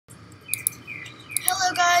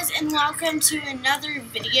guys, and welcome to another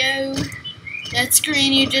video. That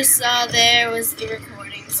screen you just saw there was the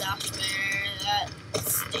recording software. That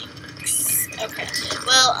stinks. Okay.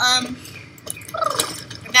 Well,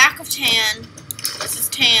 we're back with Tan. This is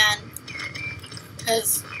Tan.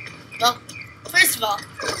 Because, well, first of all,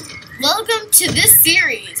 welcome to this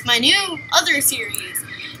series, my new other series.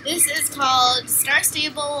 This is called Star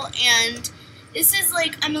Stable, and this is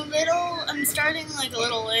like, I'm starting like a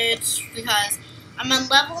little late because I'm on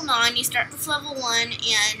level 9, you start with level 1,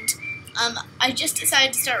 and I just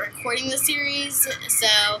decided to start recording the series,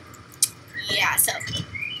 so, yeah, so,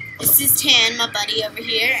 this is Tan, my buddy over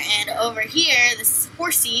here, and over here, this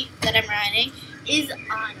horsey that I'm riding is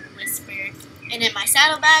on Whisper, and in my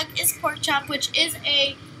saddlebag is Pork Chop, which is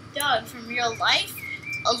a dog from real life,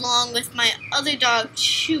 along with my other dog,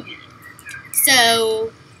 Chewy.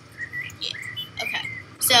 So, yeah, okay.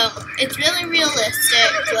 So, it's really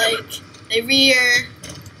realistic, like, they rear,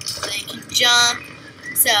 they can jump,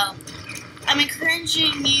 so I'm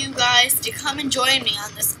encouraging you guys to come and join me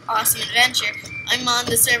on this awesome adventure. I'm on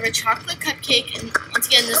the server Chocolate Cupcake, and once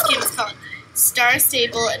again, this game is called Star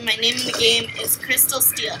Stable, and my name in the game is Crystal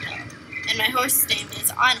Steelhill, and my horse's name is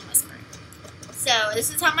On Whisper. So, this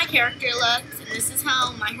is how my character looks, and this is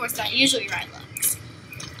how my horse that I usually ride looks.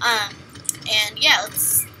 And yeah,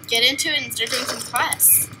 let's get into it and start doing some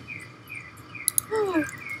quests.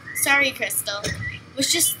 Sorry, Crystal.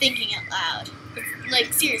 Was just thinking out loud. But,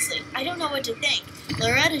 like, seriously, I don't know what to think.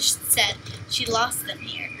 Loretta said she lost them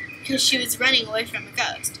here because she was running away from a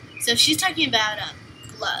ghost. So she's talking about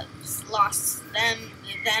gloves. Lost them.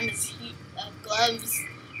 The them is gloves.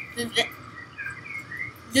 The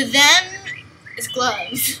them is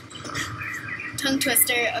gloves. Tongue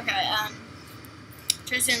twister. Okay.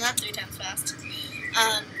 Try saying that 3 times fast.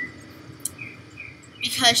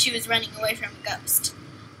 Because she was running away from a ghost.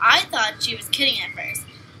 I thought she was kidding at first,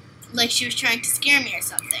 like she was trying to scare me or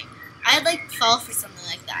something. I'd like fall for something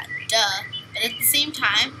like that, duh. But at the same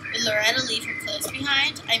time, would Loretta leave her clothes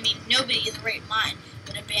behind? I mean, nobody in the right mind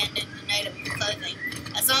would abandon an item of clothing,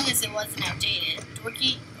 as long as it wasn't outdated,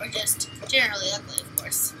 dorky, or just generally ugly, of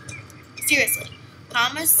course. Seriously,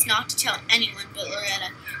 promise not to tell anyone, but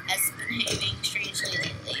Loretta has been behaving strangely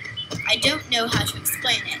lately. I don't know how to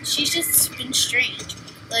explain it. She's just been strange.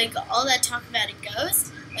 Like, all that talk about a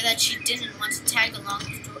ghost, or that she didn't want to tag along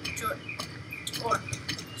with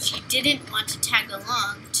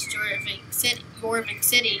Jorvik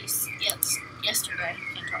City yesterday.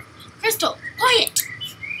 Can't talk. Crystal, quiet!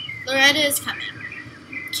 Loretta is coming.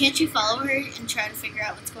 Can't you follow her and try to figure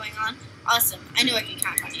out what's going on? Awesome. I knew I could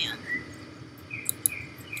count on you.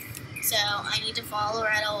 So, I need to follow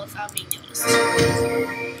Loretta without being noticed.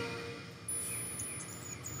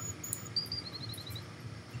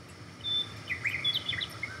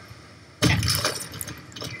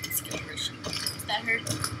 Is that her?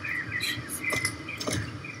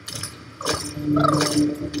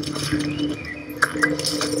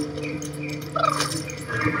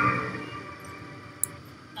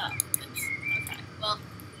 Oh, oops. Okay. Well,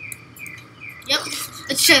 yep.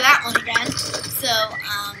 Let's try that one again. So,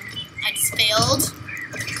 I just failed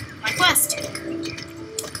my quest.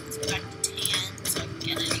 Let's go back to Tan so I can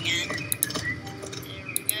get it again.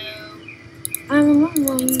 There we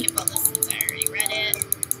go. Let's skip all this since I already read it.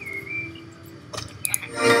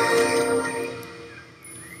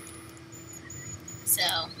 So,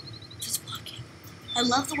 just walking. I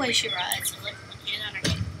love the way she rides. I like one hand on her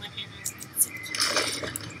hip, one hand on her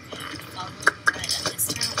hip. Follow the ride at this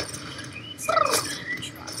time. So I'm just gonna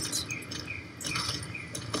trot.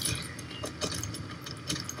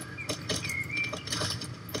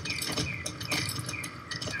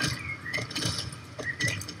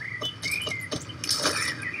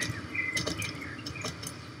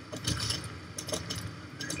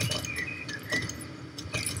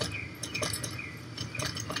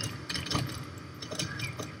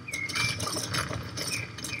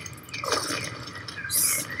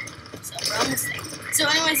 So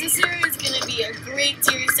anyways, this series is going to be a great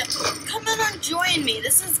series, so come on and join me.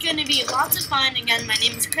 This is going to be lots of fun. Again, my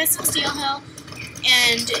name is Crystal Steelhill,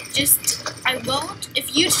 and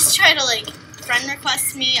if you just try to, like, friend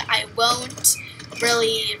request me, I won't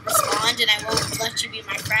really respond, and I won't let you be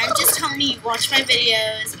my friend. Just tell me you watch my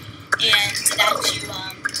videos, and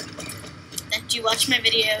that you watch my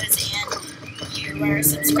videos, and you are a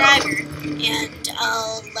subscriber, and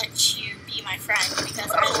I'll let you be my friend, because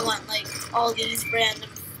I don't want, like, all these random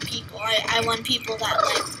people. I want people that,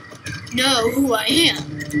 like, know who I am.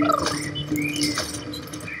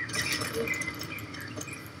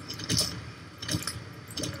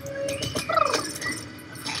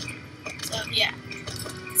 Okay. So, yeah.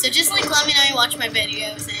 So just like let me know you watch my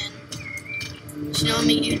videos and you know I'm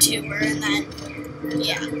a YouTuber, and then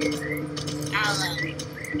yeah, I'll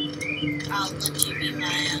let you be my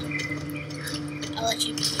I'll let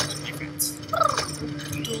you be one of my friends.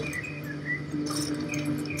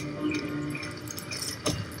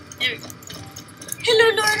 There we go. Hello,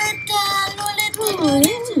 Loretta.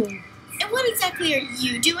 And what exactly are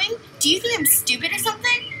you doing? Do you think I'm stupid or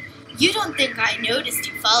something? You don't think I noticed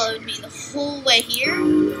you followed me the whole way here?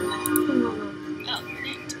 Oh,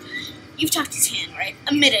 right. You've talked to Tan, right?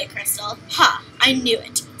 Admit it, Crystal. Ha! I knew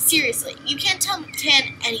it. Seriously, you can't tell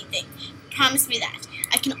Tan anything. Promise me that.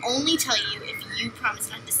 I can only tell you if you promise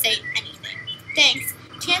not to say anything. Thanks.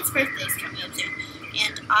 Tan's birthday's coming up soon,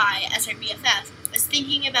 and I, as her BFF, was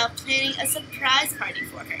thinking about planning a surprise party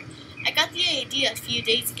for her. I got the idea a few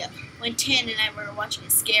days ago when Tan and I were watching a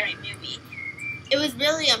scary movie. It was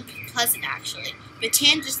really unpleasant, actually, but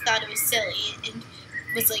Tan just thought it was silly and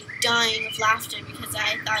was like dying of laughter because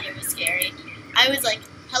I thought it was scary. I was like,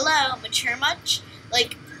 "Hello, mature much?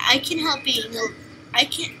 Like I can help being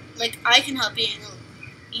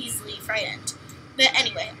easily frightened." But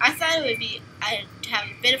anyway, I thought I'd have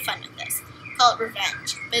a bit of fun with this. Call it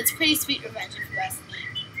revenge, but it's pretty sweet revenge if you ask me.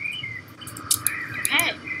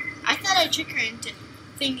 Okay, I thought I'd trick her into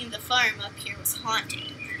thinking the farm up here was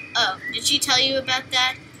haunted. Oh, did she tell you about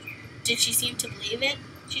that? Did she seem to believe it?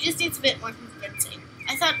 She just needs a bit more convincing.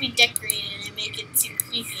 I thought we'd decorate it and make it seem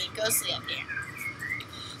creepy and ghostly up here.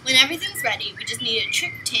 When everything's ready, we just need to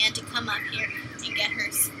trick Tan to come up here and get her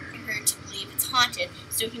to believe it's haunted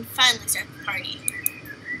so we can finally start the party.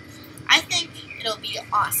 I think it'll be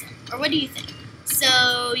awesome. Or what do you think?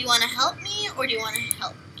 So, you want to help me or do you want to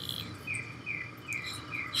help me?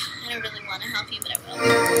 I don't really want to help you, but I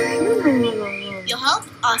will. You'll help?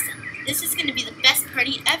 Awesome. This is going to be the best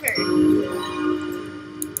party ever.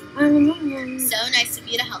 So nice of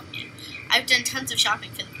you to help me. I've done tons of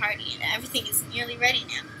shopping for the party and everything is nearly ready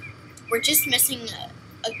now. We're just missing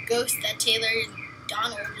a ghost that Taylor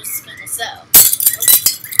Donald was going to sew.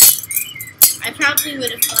 I probably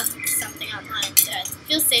would have bought something online instead.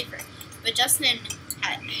 Feels safer. But Justin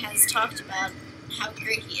has talked about how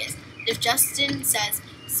great he is. If Justin says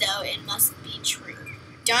so, it must be true.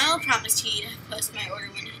 Donald promised he'd post my order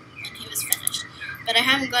when he was finished. But I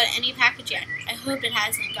haven't got any package yet. I hope it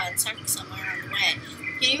hasn't gotten stuck somewhere on the way.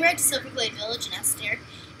 Can you ride to Silverglade Village and ask there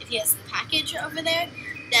if he has the package over there?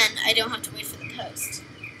 Then I don't have to wait for the post.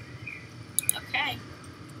 Okay.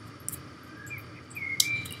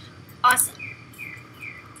 Awesome.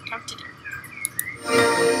 Talk to you.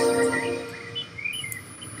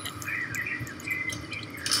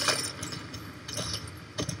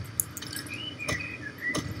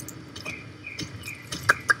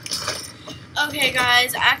 Okay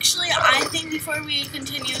guys, actually I think before we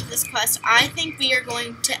continue with this quest, I think we are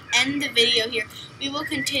going to end the video here. We will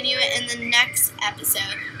continue it in the next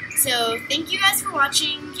episode. So thank you guys for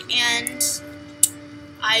watching, and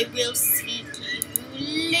I will see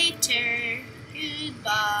you later.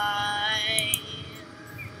 Goodbye.